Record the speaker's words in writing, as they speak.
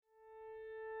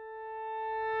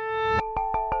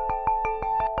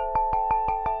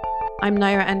I'm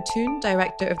Naira Antoon,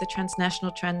 Director of the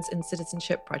Transnational Trends in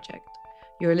Citizenship Project.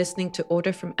 You're listening to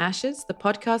Order from Ashes, the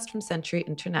podcast from Century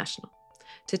International.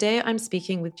 Today, I'm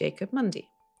speaking with Jacob Mundy.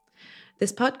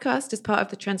 This podcast is part of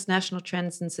the Transnational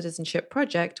Trends in Citizenship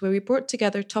Project, where we brought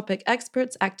together topic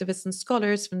experts, activists, and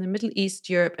scholars from the Middle East,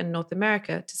 Europe, and North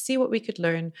America to see what we could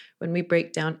learn when we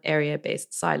break down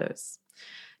area-based silos.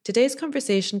 Today's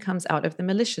conversation comes out of the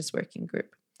Militias Working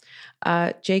Group.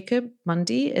 Jacob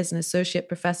Mundy is an associate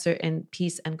professor in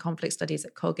peace and conflict studies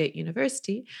at Colgate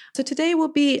University. So today we'll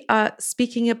be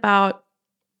speaking about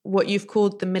what you've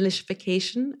called the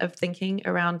militification of thinking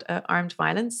around armed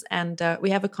violence. And we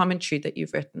have a commentary that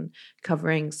you've written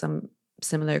covering some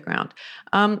similar ground.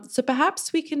 So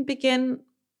perhaps we can begin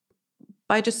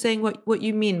by just saying what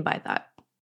you mean by that.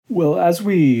 Well, as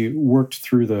we worked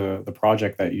through the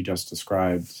project that you just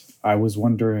described, I was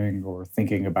wondering or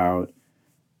thinking about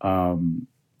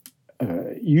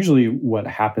usually what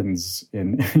happens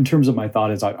in terms of my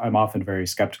thought is I'm often very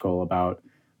skeptical about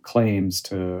claims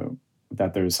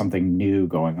that there's something new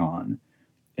going on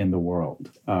in the world,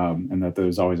 and that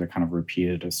there's always a kind of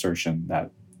repeated assertion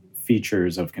that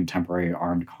features of contemporary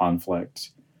armed conflict,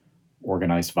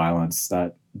 organized violence,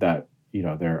 that you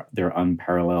know they're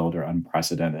unparalleled or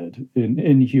unprecedented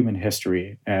in human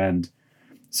history. And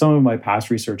some of my past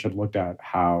research had looked at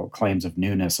how claims of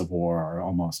newness of war are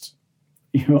almost,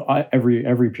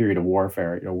 every period of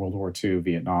warfare, World War II,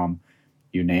 Vietnam,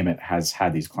 you name it, has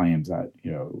had these claims that,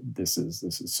 this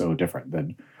is so different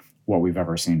than what we've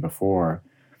ever seen before.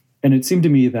 And it seemed to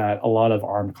me that a lot of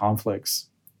armed conflicts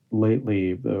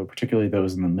lately, particularly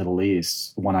those in the Middle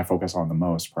East, the one I focus on the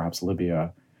most, perhaps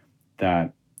Libya,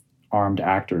 that armed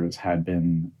actors had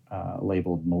been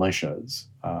labeled militias,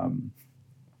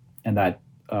 and that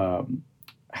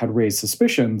had raised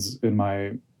suspicions in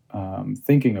my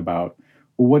thinking about,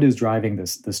 well, what is driving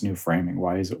this new framing?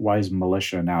 Why is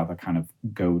militia now the kind of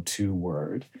go-to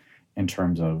word in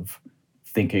terms of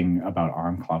thinking about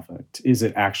armed conflict? Is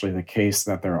it actually the case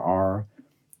that there are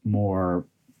more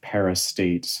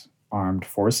parastate armed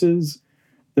forces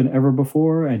than ever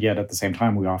before, and yet at the same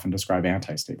time we often describe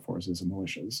anti-state forces and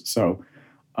militias? So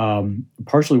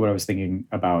partially what I was thinking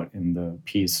about in the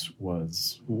piece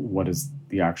was, what does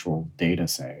the actual data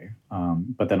say?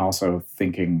 But then also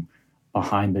thinking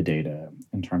behind the data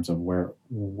in terms of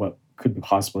what could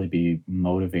possibly be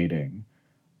motivating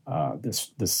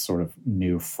this sort of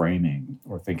new framing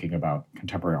or thinking about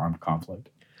contemporary armed conflict.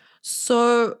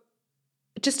 So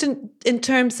just in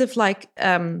terms of like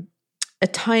a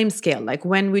time scale, like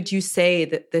when would you say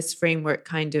that this framework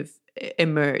kind of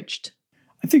emerged?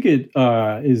 I think it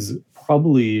is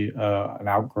probably an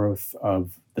outgrowth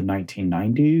of the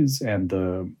 1990s and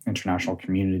the international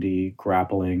community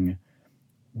grappling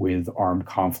with armed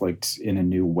conflict in a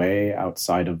new way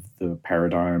outside of the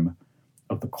paradigm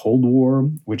of the Cold War,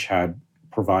 which had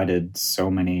provided so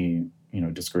many,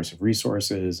 discursive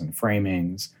resources and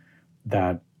framings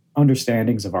that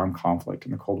understandings of armed conflict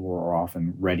in the Cold War are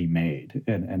often ready-made,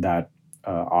 and that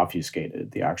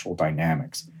obfuscated the actual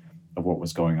dynamics of what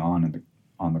was going on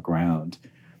on the ground.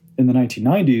 In the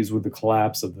 1990s, with the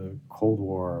collapse of the Cold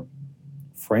War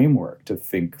framework to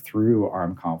think through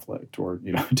armed conflict, or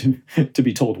to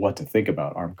be told what to think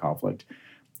about armed conflict,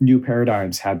 new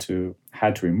paradigms had to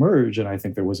emerge, and I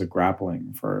think there was a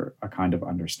grappling for a kind of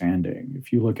understanding.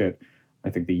 If you look at, I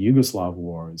think, the Yugoslav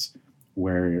wars,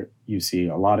 where you see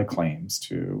a lot of claims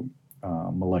to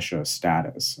militia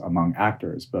status among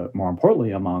actors, but more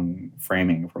importantly among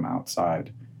framing from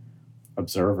outside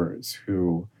observers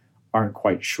who aren't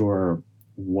quite sure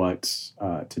what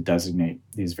to designate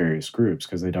these various groups,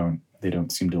 because they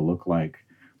don't seem to look like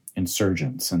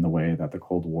insurgents in the way that the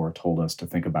Cold War told us to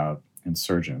think about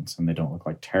insurgents, and they don't look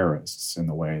like terrorists in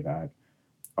the way that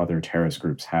other terrorist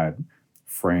groups had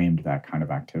framed that kind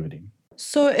of activity.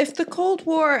 So if the Cold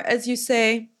War, as you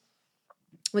say,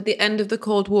 with the end of the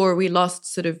Cold War, we lost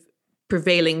sort of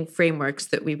prevailing frameworks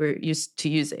that we were used to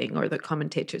using, or the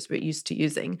commentators were used to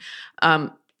using,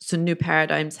 so new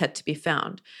paradigms had to be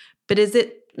found. But is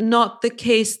it not the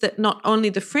case that not only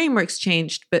the frameworks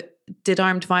changed, but did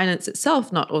armed violence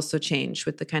itself not also change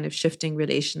with the kind of shifting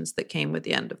relations that came with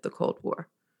the end of the Cold War?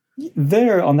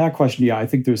 On that question, yeah, I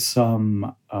think there's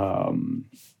some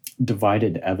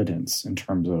divided evidence in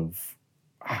terms of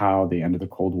how the end of the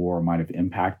Cold War might have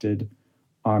impacted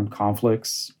armed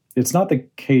conflicts. It's not the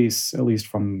case, at least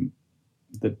from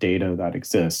the data that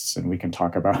exists, and we can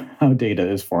talk about how data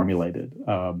is formulated.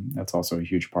 That's also a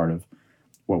huge part of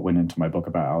what went into my book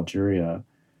about Algeria.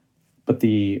 But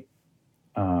the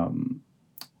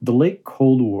late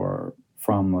Cold War,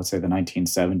 from, let's say, the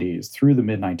 1970s through the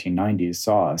mid-1990s,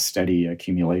 saw a steady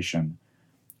accumulation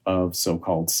of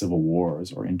so-called civil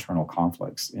wars or internal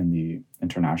conflicts in the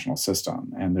international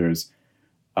system. And there's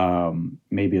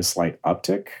maybe a slight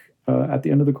uptick at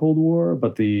the end of the Cold War,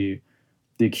 but the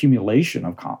accumulation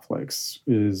of conflicts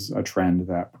is a trend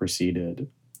that preceded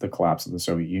the collapse of the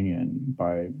Soviet Union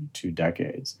by 2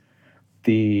 decades.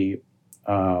 I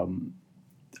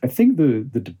think the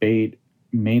debate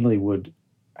mainly would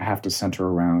have to center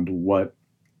around what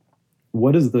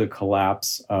is the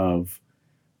collapse of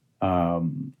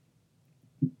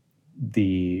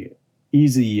the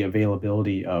easy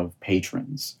availability of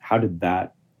patrons. How did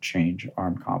that change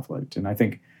armed conflict? And I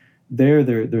think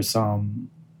there's some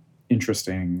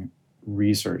interesting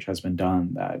research has been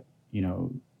done that,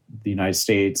 the United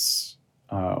States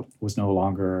was no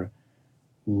longer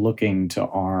looking to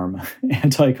arm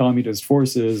anti-communist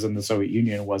forces, and the Soviet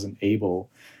Union wasn't able,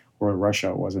 or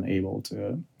Russia wasn't able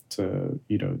to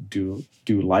do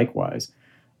likewise.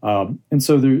 And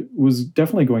so there was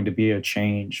definitely going to be a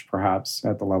change, perhaps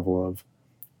at the level of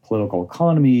political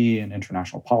economy and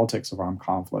international politics of armed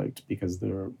conflict, because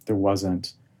there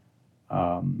wasn't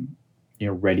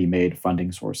ready-made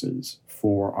funding sources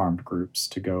for armed groups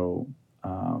to go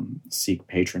seek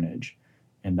patronage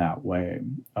in that way.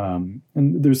 And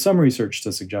there's some research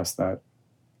to suggest that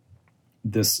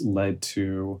this led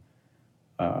to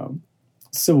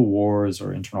civil wars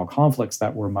or internal conflicts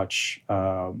that were much,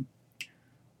 let's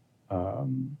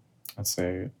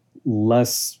say,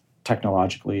 less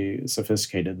technologically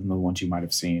sophisticated than the ones you might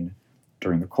have seen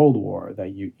during the Cold War.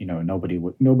 That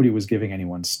nobody was giving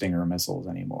anyone Stinger missiles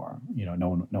anymore.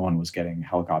 No one was getting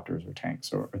helicopters or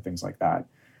tanks or things like that.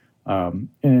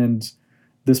 And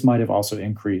this might have also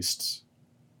increased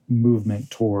movement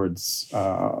towards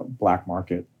black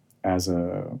market as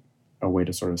a way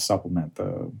to sort of supplement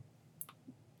the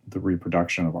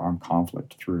reproduction of armed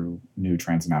conflict through new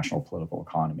transnational political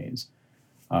economies.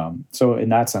 So in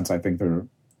that sense, I think there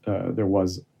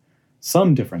was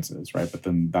some differences, right? But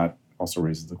then that also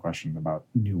raises the question about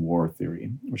new war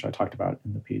theory, which I talked about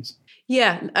in the piece.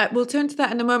 Yeah, we'll turn to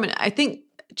that in a moment. I think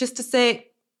just to say,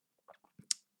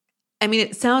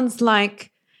 it sounds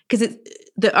like, because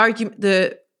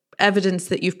the evidence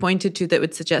that you've pointed to that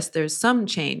would suggest there's some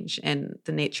change in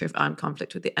the nature of armed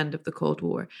conflict with the end of the Cold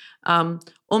War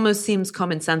almost seems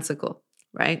commonsensical,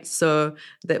 right? So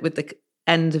that with the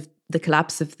end of the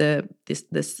collapse of this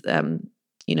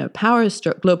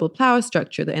global power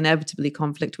structure, that inevitably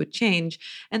conflict would change,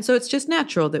 and so it's just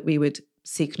natural that we would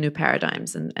seek new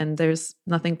paradigms, and there's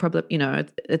nothing problem.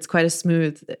 It's quite a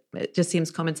smooth. It just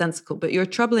seems commonsensical, but you're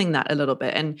troubling that a little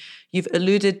bit, and you've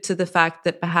alluded to the fact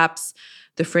that perhaps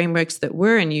the frameworks that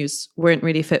were in use weren't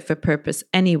really fit for purpose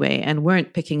anyway, and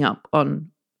weren't picking up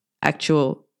on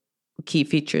actual key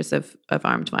features of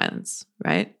armed violence,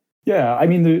 right? Yeah,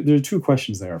 there are two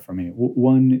questions there for me.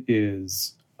 One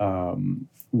is,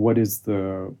 what is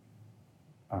the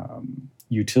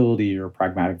utility or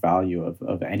pragmatic value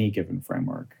of any given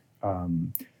framework?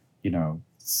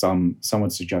 Some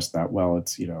would suggest that, well,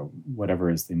 it's, whatever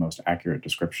is the most accurate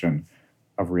description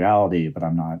of reality, but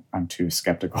I'm too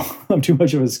skeptical. I'm too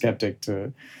much of a skeptic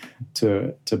to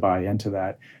buy into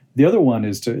that. The other one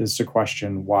is to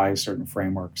question why certain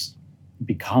frameworks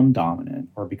become dominant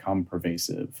or become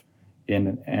pervasive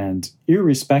and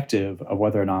irrespective of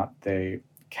whether or not they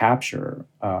capture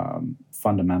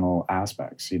fundamental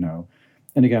aspects,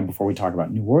 And again, before we talk about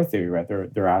new war theory, right, there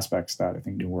are aspects that I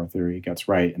think new war theory gets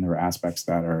right, and there are aspects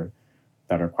that are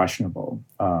questionable.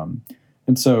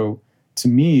 And so, to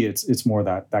me, it's more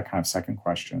that kind of second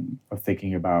question of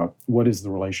thinking about what is the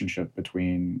relationship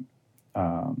between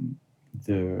a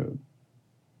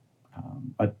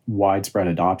widespread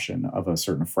adoption of a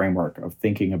certain framework of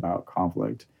thinking about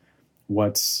conflict.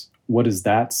 What does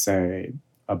that say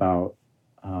about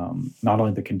not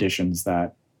only the conditions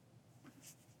that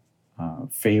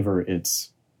favor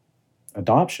its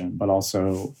adoption, but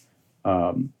also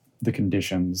the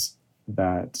conditions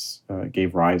that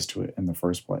gave rise to it in the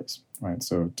first place, right?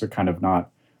 So to kind of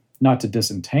not to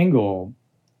disentangle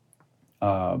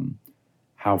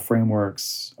how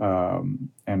frameworks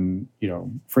and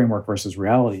framework versus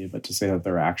reality, but to say that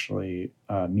they're actually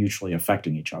mutually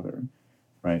affecting each other,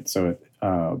 right? So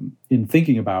in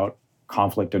thinking about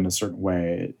conflict in a certain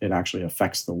way, it actually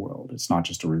affects the world. It's not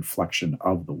just a reflection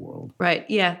of the world. Right.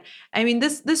 Yeah.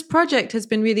 This project has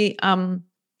been really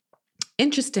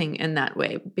interesting in that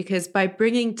way, because by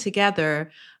bringing together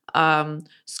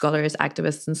scholars,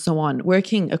 activists, and so on,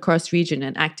 working across region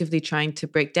and actively trying to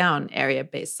break down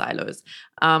area-based silos,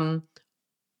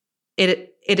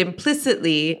 it it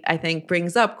implicitly, I think,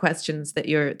 brings up questions that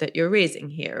you're raising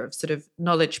here of sort of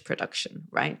knowledge production,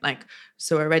 right? Like,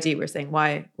 so already we're saying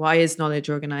why is knowledge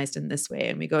organized in this way,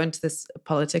 and we go into this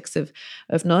politics of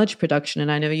knowledge production.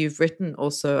 And I know you've written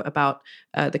also about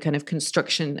the kind of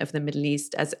construction of the Middle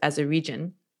East as a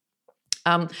region,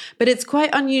 but it's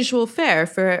quite unusual fare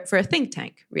for a think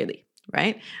tank, really,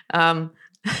 right?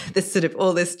 This sort of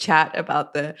all this chat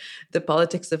about the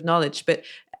politics of knowledge, but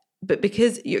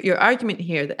because your argument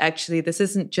here that actually this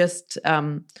isn't just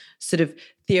sort of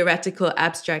theoretical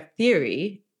abstract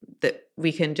theory that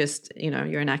we can just,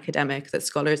 you're an academic, that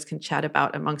scholars can chat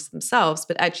about amongst themselves,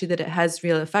 but actually that it has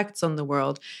real effects on the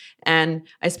world. And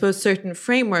I suppose certain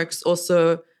frameworks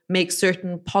also make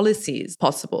certain policies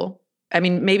possible. I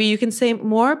mean, maybe you can say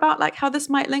more about like how this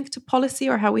might link to policy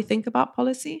or how we think about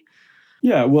policy.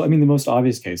 Yeah, well, I mean, the most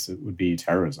obvious case would be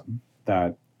terrorism.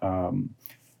 That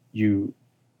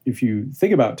if you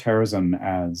think about terrorism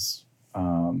as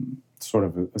sort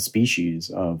of a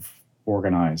species of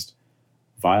organized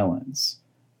violence,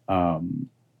 at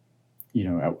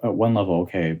one level,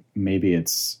 okay, maybe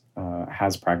it's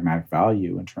has pragmatic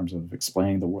value in terms of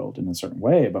explaining the world in a certain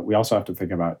way, but we also have to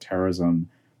think about terrorism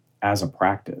as a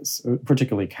practice,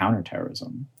 particularly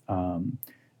counterterrorism.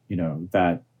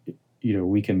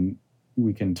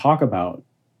 We can talk about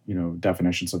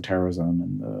definitions of terrorism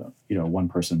and one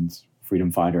person's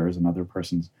freedom fighter is another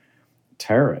person's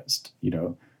terrorist,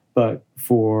 but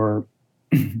for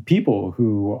people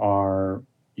who are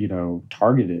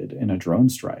targeted in a drone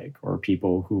strike, or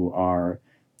people who are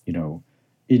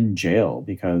in jail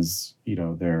because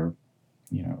their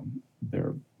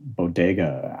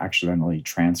bodega accidentally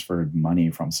transferred money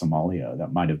from Somalia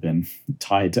that might have been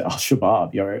tied to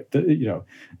Al-Shabaab.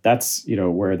 That's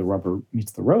where the rubber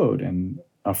meets the road, and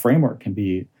a framework can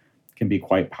be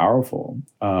quite powerful.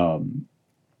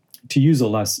 To use a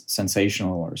less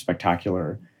sensational or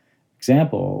spectacular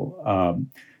example,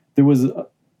 there was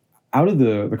out of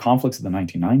the conflicts of the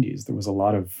 1990s, there was a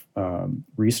lot of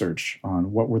research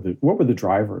on what were the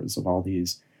drivers of all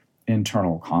these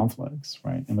internal conflicts,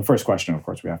 right? And the first question, of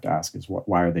course, we have to ask is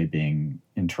why are they being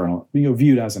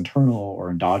viewed as internal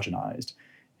or endogenized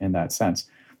in that sense?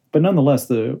 But nonetheless,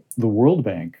 the World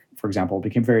Bank, for example,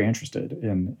 became very interested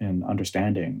in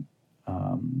understanding.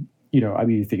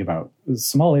 You think about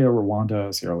Somalia,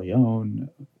 Rwanda, Sierra Leone,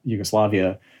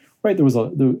 Yugoslavia, right?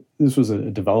 This was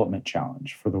a development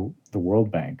challenge for the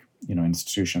World Bank,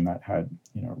 institution that had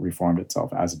reformed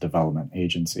itself as a development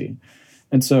agency,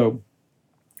 and so.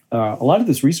 A lot of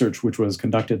this research, which was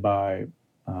conducted by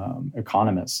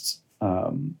economists,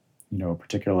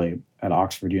 particularly at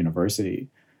Oxford University,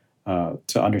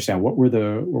 to understand what were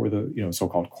the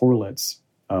so-called correlates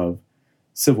of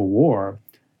civil war,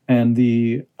 and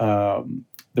their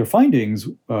findings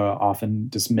often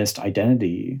dismissed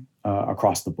identity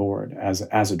across the board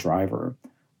as a driver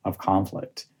of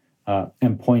conflict,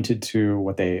 and pointed to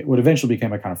what eventually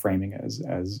became a kind of framing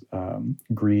as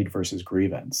greed versus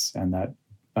grievance, and that.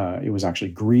 It was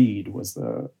actually greed was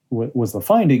the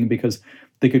finding, because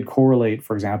they could correlate,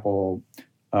 for example,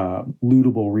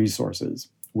 lootable resources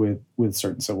with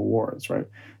certain civil wars, right?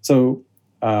 So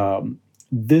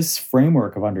this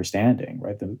framework of understanding,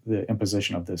 right, the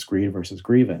imposition of this greed versus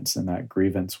grievance, and that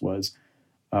grievance was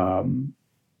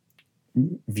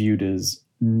viewed as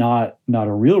not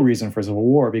a real reason for civil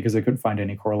war, because they couldn't find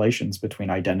any correlations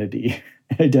between identity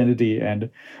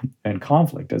and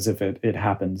conflict, as if it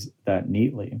happens that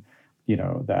neatly,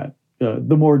 that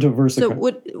the more diverse. So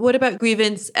what about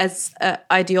grievance as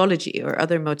ideology or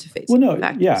other motivating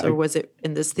factors, or was it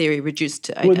in this theory reduced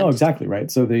to identity? Well, no, exactly right.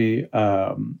 So they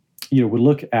would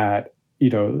look at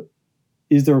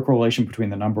is there a correlation between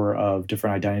the number of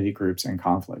different identity groups and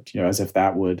conflict? As if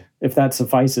that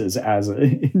suffices as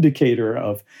an indicator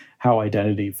of how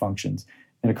identity functions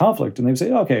in a conflict. And they would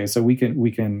say, okay, so we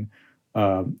can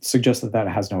suggest that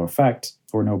has no effect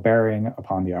or no bearing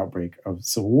upon the outbreak of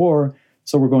civil war.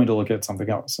 So we're going to look at something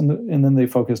else. And then they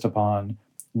focused upon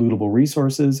lootable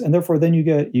resources, and therefore then you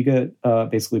get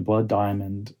basically blood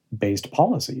diamond based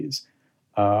policies.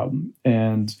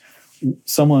 And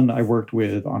someone I worked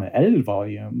with on an edited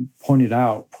volume pointed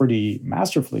out pretty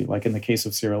masterfully, like in the case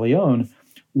of Sierra Leone,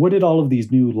 what did all of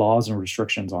these new laws and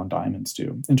restrictions on diamonds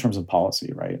do in terms of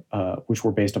policy, right? Which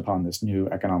were based upon this new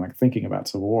economic thinking about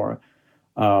civil war.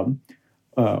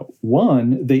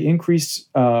 One, they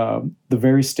increased the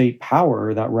very state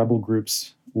power that rebel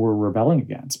groups were rebelling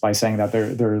against by saying that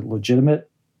there are legitimate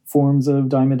forms of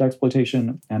diamond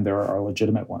exploitation and there are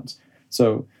legitimate ones.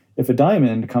 So if a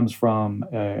diamond comes from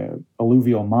an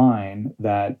alluvial mine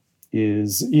that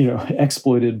is,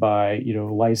 exploited by,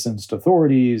 licensed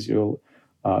authorities,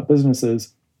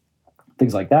 businesses,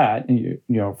 things like that. And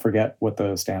forget what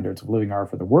the standards of living are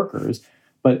for the workers,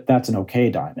 but that's an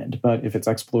okay diamond. But if it's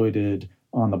exploited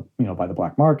on the by the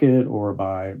black market or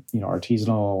by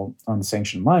artisanal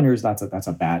unsanctioned miners, that's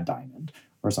a bad diamond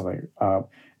or something.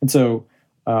 And so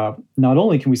not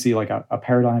only can we see like a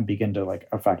paradigm begin to like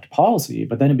affect policy,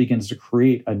 but then it begins to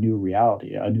create a new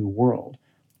reality, a new world,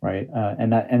 right?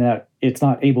 And that it's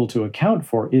not able to account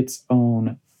for its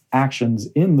own actions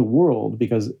in the world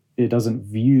because it doesn't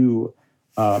view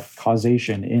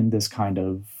causation in this kind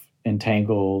of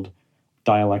entangled,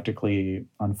 dialectically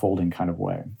unfolding kind of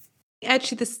way.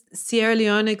 Actually, the Sierra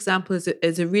Leone example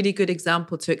is a really good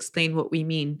example to explain what we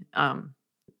mean,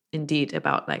 indeed,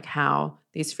 about like how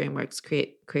these frameworks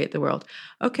create the world.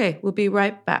 Okay, we'll be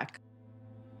right back.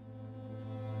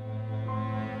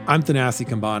 I'm Thanasi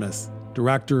Cambanis,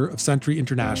 director of Century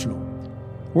International.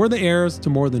 We're the heirs to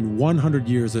more than 100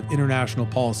 years of international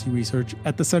policy research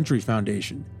at the Century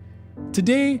Foundation.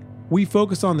 Today, we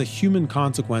focus on the human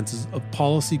consequences of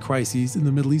policy crises in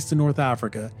the Middle East and North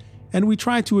Africa, and we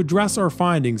try to address our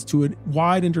findings to a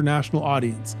wide international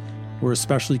audience. We're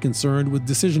especially concerned with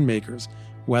decision makers,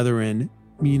 whether in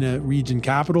MENA region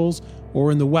capitals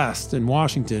or in the West and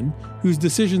Washington, whose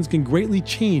decisions can greatly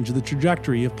change the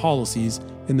trajectory of policies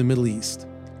in the Middle East.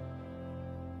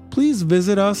 Please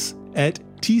visit us at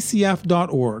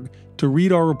tcf.org to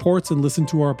read our reports and listen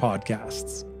to our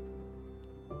podcasts.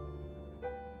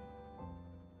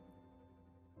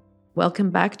 Welcome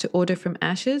back to Order from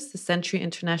Ashes, the Century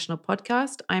International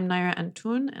podcast. I'm Naira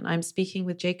Antoun, and I'm speaking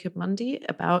with Jacob Mundy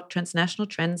about transnational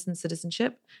trends in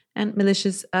citizenship and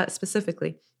militias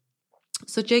specifically.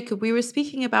 So, Jacob, we were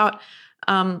speaking about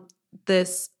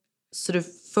this sort of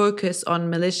focus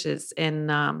on militias in,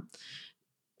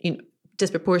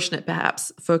 disproportionate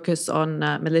perhaps, focus on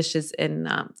militias in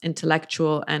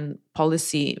intellectual and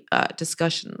policy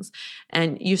discussions.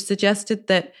 And you suggested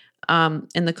that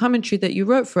in the commentary that you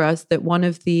wrote for us, that one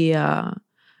of the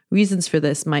reasons for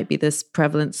this might be this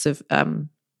prevalence of,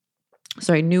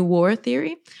 new war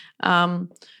theory,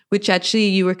 which actually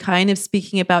you were kind of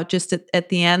speaking about just at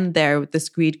the end there with this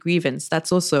greed grievance.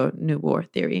 That's also new war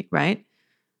theory, right?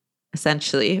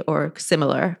 Essentially, or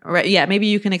similar, right? Yeah, maybe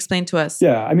you can explain to us.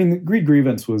 Yeah, I mean, the greed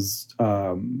grievance was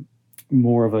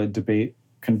more of a debate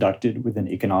conducted within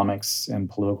economics and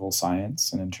political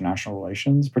science and international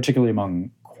relations, particularly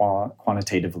among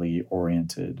quantitatively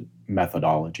oriented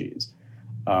methodologies.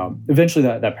 Eventually,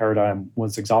 that paradigm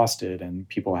was exhausted, and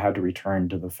people had to return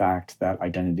to the fact that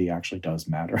identity actually does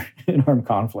matter in armed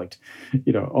conflict.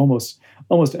 Almost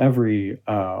every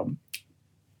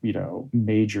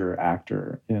major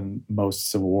actor in most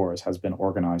civil wars has been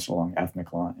organized along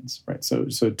ethnic lines, right? So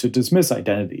to dismiss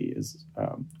identity is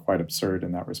quite absurd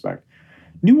in that respect.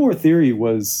 New war theory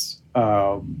was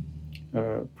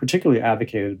particularly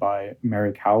advocated by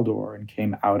Mary Kaldor and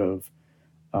came out of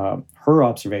her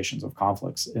observations of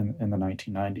conflicts in the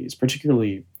 1990s,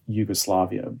 particularly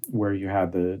Yugoslavia, where you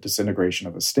had the disintegration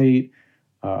of a state,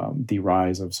 the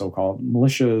rise of so-called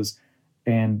militias,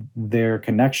 and their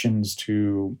connections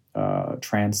to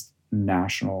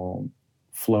transnational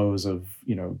flows of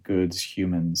goods,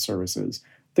 humans, services,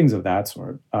 things of that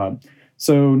sort.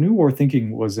 So New War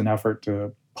thinking was an effort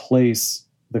to place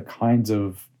the kinds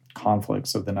of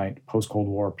conflicts of the post-Cold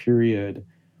War period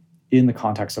in the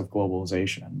context of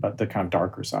globalization, but the kind of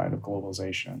darker side of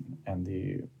globalization and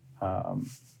the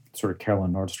sort of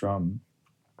Caroline Nordstrom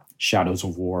shadows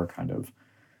of war kind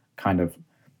of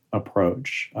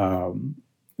approach.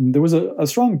 There was a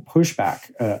strong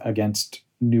pushback against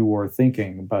New War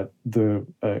thinking, but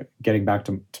getting back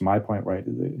to my point, right?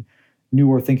 The New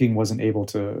War thinking wasn't able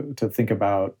to think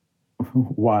about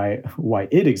why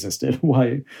it existed.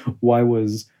 Why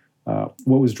was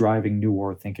what was driving New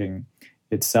War thinking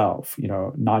itself?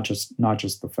 Not just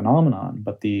the phenomenon,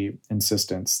 but the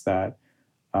insistence that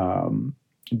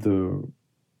the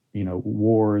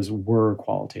wars were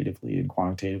qualitatively and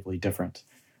quantitatively different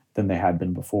than they had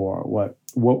been before. What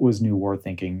was New War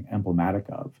thinking emblematic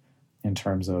of in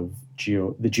terms of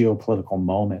the geopolitical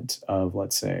moment of,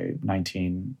 let's say,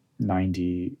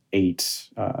 1998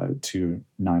 to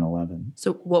 9/11?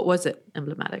 So what was it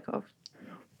emblematic of?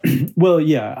 Well,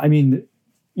 I mean,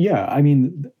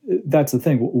 that's the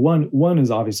thing. One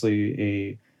is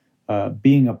obviously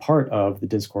being a part of the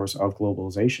discourse of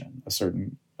globalization, a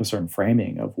certain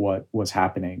framing of what was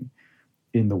happening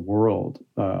in the world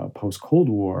post-Cold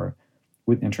War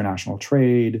with international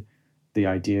trade, the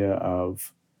idea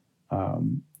of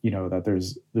that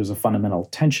there's a fundamental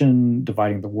tension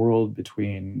dividing the world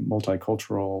between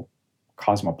multicultural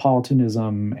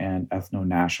cosmopolitanism and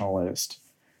ethno-nationalist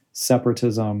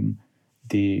separatism,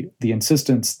 the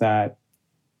insistence that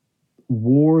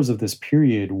wars of this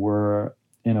period were,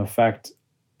 in effect,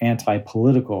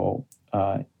 anti-political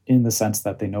in the sense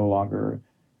that they no longer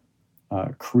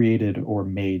created or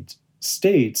made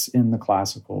states in the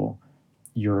classical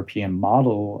European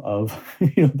model of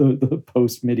the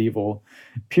post-medieval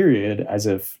period, as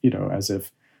if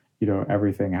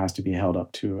everything has to be held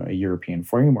up to a European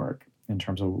framework in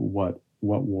terms of what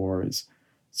war is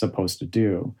supposed to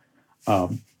do.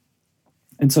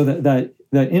 And so that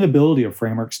inability of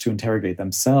frameworks to interrogate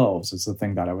themselves is the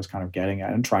thing that I was kind of getting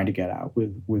at and trying to get at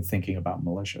with thinking about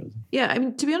militias. Yeah, I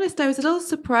mean, to be honest, I was a little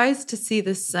surprised to see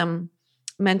this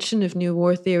mention of new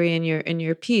war theory in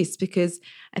your piece, because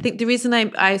I think the reason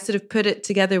I sort of put it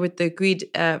together with the greed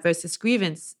versus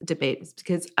grievance debate is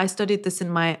because I studied this in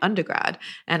my undergrad,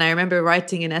 and I remember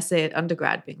writing an essay at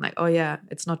undergrad being like, oh yeah,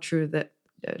 it's not true that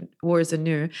wars are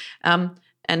new, and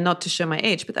not to show my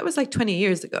age, but that was like 20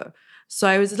 years ago. So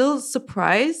I was a little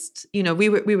surprised. We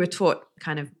were taught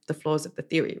kind of the flaws of the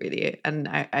theory, really, and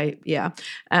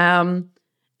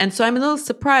and so I'm a little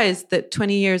surprised that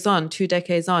 20 years on, 2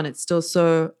 decades on, it's still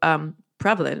so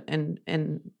prevalent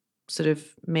in sort of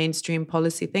mainstream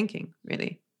policy thinking,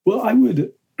 really. Well, I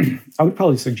would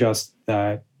probably suggest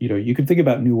that you could think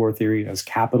about new war theory as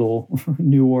capital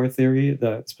new war theory,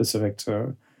 that's specific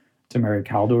to Mary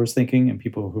Kaldor's thinking and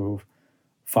people who've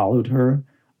followed her.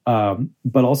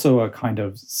 But also a kind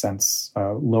of sense,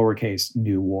 lowercase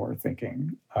new war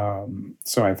thinking.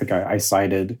 So I think I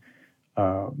cited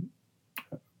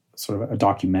sort of a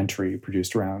documentary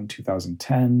produced around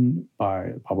 2010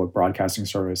 by the Public Broadcasting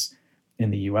Service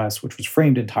in the US, which was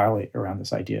framed entirely around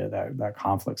this idea that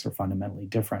conflicts are fundamentally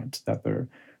different, that they're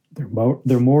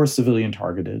more civilian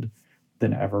targeted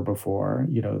than ever before.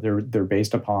 They're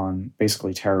based upon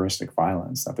basically terroristic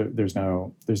violence. That there's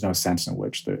no sense in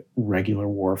which the regular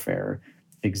warfare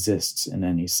exists in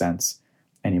any sense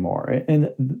anymore.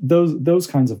 And those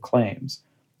kinds of claims,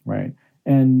 right?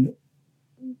 And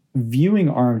viewing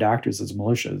armed actors as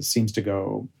militias seems to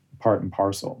go part and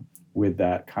parcel with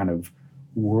that kind of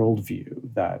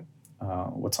worldview that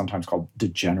what's sometimes called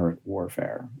degenerate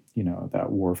warfare. That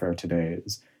warfare today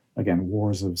is, again,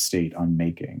 wars of state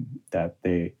unmaking, that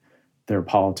their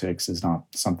politics is not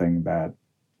something that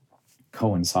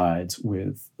coincides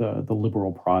with the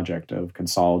liberal project of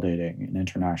consolidating an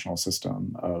international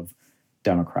system of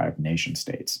democratic nation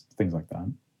states, things like that.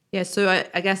 Yeah, so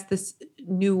I guess this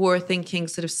new war thinking,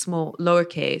 sort of small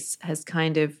lowercase, has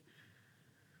kind of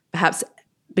perhaps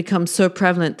become so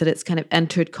prevalent that it's kind of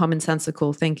entered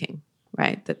commonsensical thinking,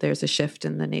 right? That there's a shift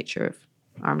in the nature of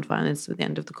armed violence with the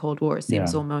end of the Cold War. It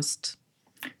seems almost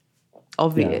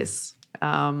obvious.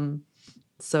 Yeah.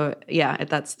 So yeah,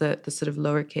 that's the sort of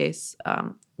lowercase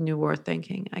new war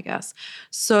thinking, I guess.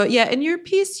 So yeah, in your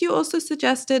piece, you also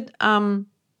suggested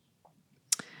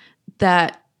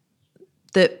that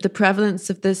the prevalence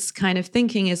of this kind of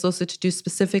thinking is also to do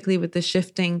specifically with the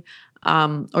shifting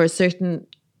or a certain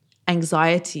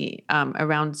anxiety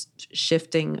around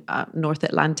shifting North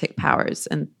Atlantic powers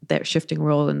and their shifting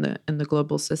role in the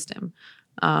global system.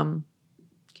 Can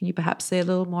you perhaps say a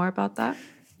little more about that?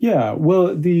 Yeah,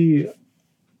 well, the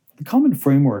common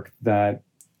framework that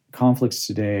conflicts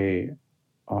today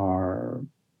are,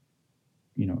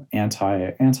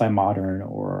 anti-modern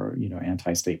or,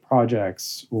 anti-state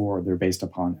projects, or they're based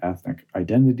upon ethnic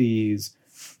identities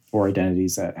or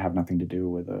identities that have nothing to do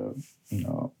with a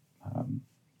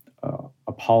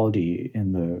polity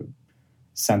in the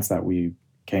sense that we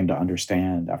came to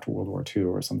understand after World War II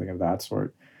or something of that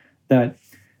sort, that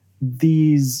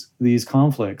these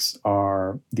conflicts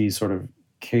are these sort of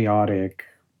chaotic,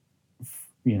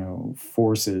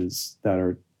 forces that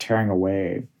are tearing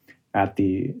away at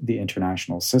the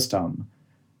international system,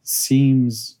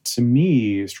 seems to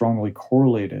me strongly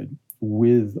correlated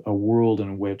with a world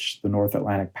in which the North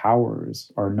Atlantic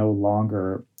powers are no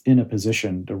longer in a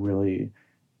position to really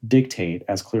dictate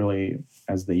as clearly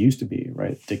as they used to be,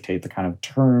 right? Dictate the kind of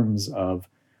terms of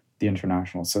the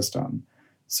international system.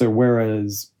 So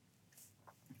whereas,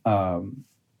 in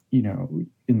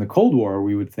the Cold War,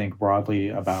 we would think broadly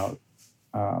about,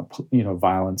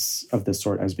 violence of this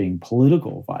sort as being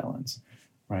political violence,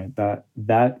 right?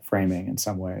 That framing in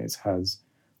some ways has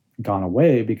gone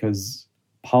away because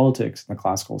politics in the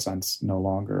classical sense no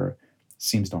longer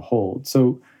seems to hold.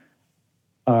 So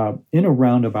in a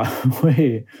roundabout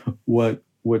way,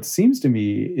 what seems to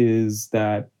me is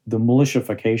that the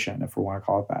militification, if we want to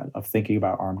call it that, of thinking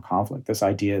about armed conflict, this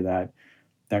idea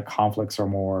that conflicts are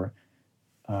more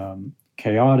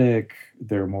chaotic,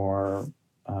 they're more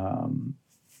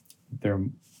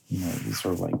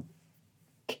sort of like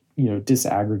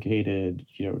disaggregated,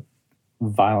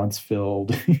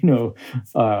 violence-filled,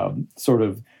 sort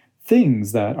of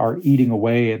things that are eating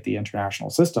away at the international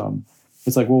system,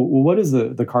 it's like, well, what is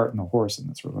the cart and the horse in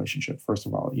this relationship? First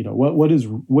of all,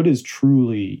 what is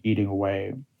truly eating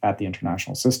away at the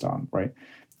international system, right?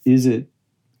 Is it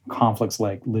conflicts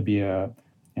like Libya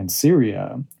and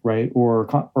Syria, right? Or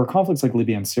conflicts like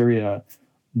Libya and Syria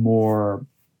more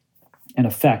an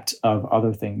effect of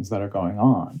other things that are going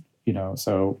on?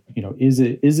 So is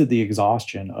it the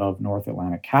exhaustion of North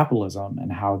Atlantic capitalism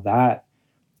and how that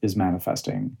is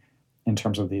manifesting in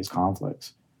terms of these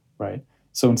conflicts, right?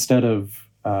 So instead of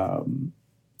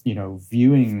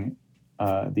viewing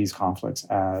these conflicts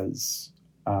as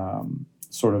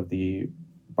sort of the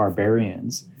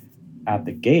barbarians at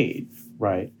the gate,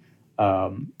 right?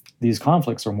 These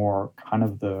conflicts are more kind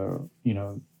of the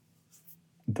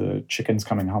chickens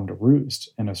coming home to roost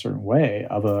in a certain way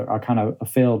of a kind of a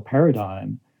failed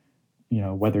paradigm.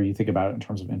 Whether you think about it in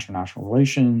terms of international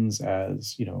relations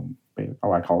as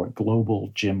I call it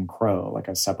global Jim Crow, like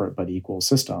a separate but equal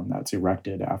system that's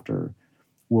erected after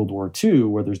World War II,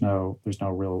 where there's no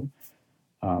real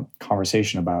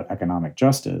conversation about economic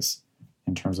justice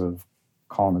in terms of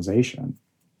colonization,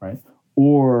 right?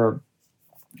 Or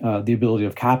the ability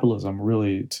of capitalism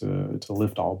really to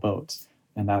lift all boats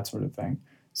and that sort of thing.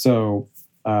 So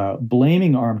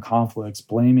blaming armed conflicts,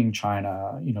 blaming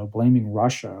China, blaming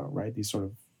Russia, right? These sort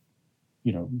of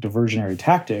diversionary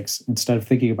tactics, instead of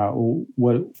thinking about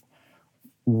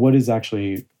what is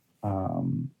actually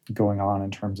going on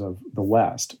in terms of the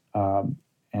West and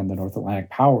the North Atlantic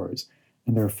powers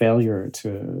and their failure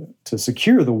to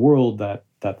secure the world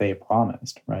that they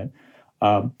promised, right?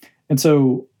 And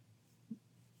so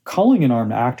calling an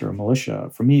armed actor a militia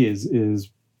for me is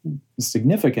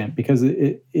significant because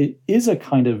it is a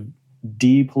kind of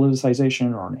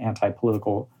depoliticization or an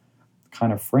anti-political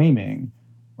kind of framing,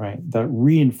 right, that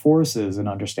reinforces an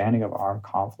understanding of armed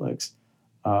conflicts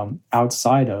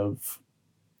outside of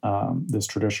this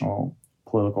traditional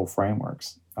political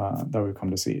frameworks that we've come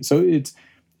to see. So it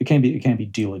can be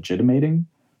delegitimating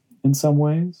in some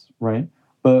ways, right?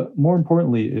 But more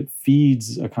importantly, it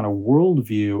feeds a kind of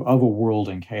worldview of a world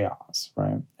in chaos,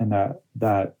 right? And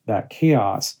that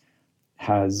chaos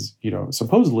has,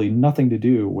 supposedly nothing to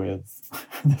do with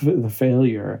the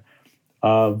failure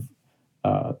of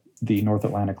the North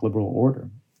Atlantic liberal order.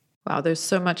 Wow, there's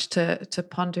so much to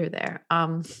ponder there.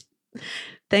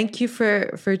 Thank you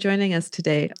for joining us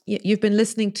today. You've been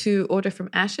listening to Order from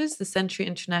Ashes, the Century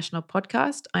International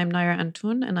podcast. I'm Naira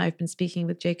Antoun, and I've been speaking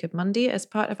with Jacob Mundy as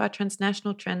part of our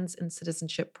Transnational Trends in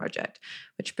Citizenship project,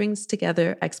 which brings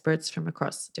together experts from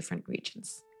across different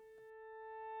regions.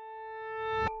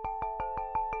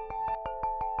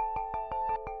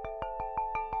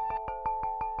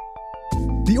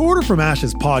 The Order from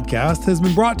Ashes podcast has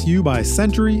been brought to you by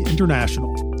Century International.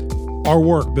 Our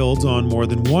work builds on more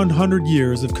than 100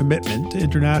 years of commitment to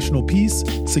international peace,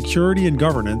 security, and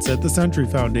governance at the Century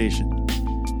Foundation.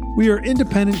 We are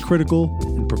independent, critical,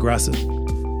 and progressive.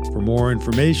 For more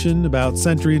information about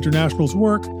Century International's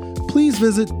work, please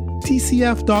visit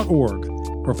tcf.org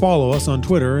or follow us on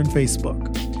Twitter and Facebook.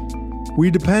 We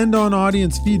depend on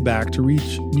audience feedback to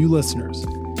reach new listeners.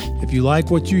 If you like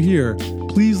what you hear,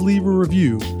 please leave a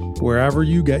review wherever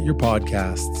you get your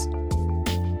podcasts.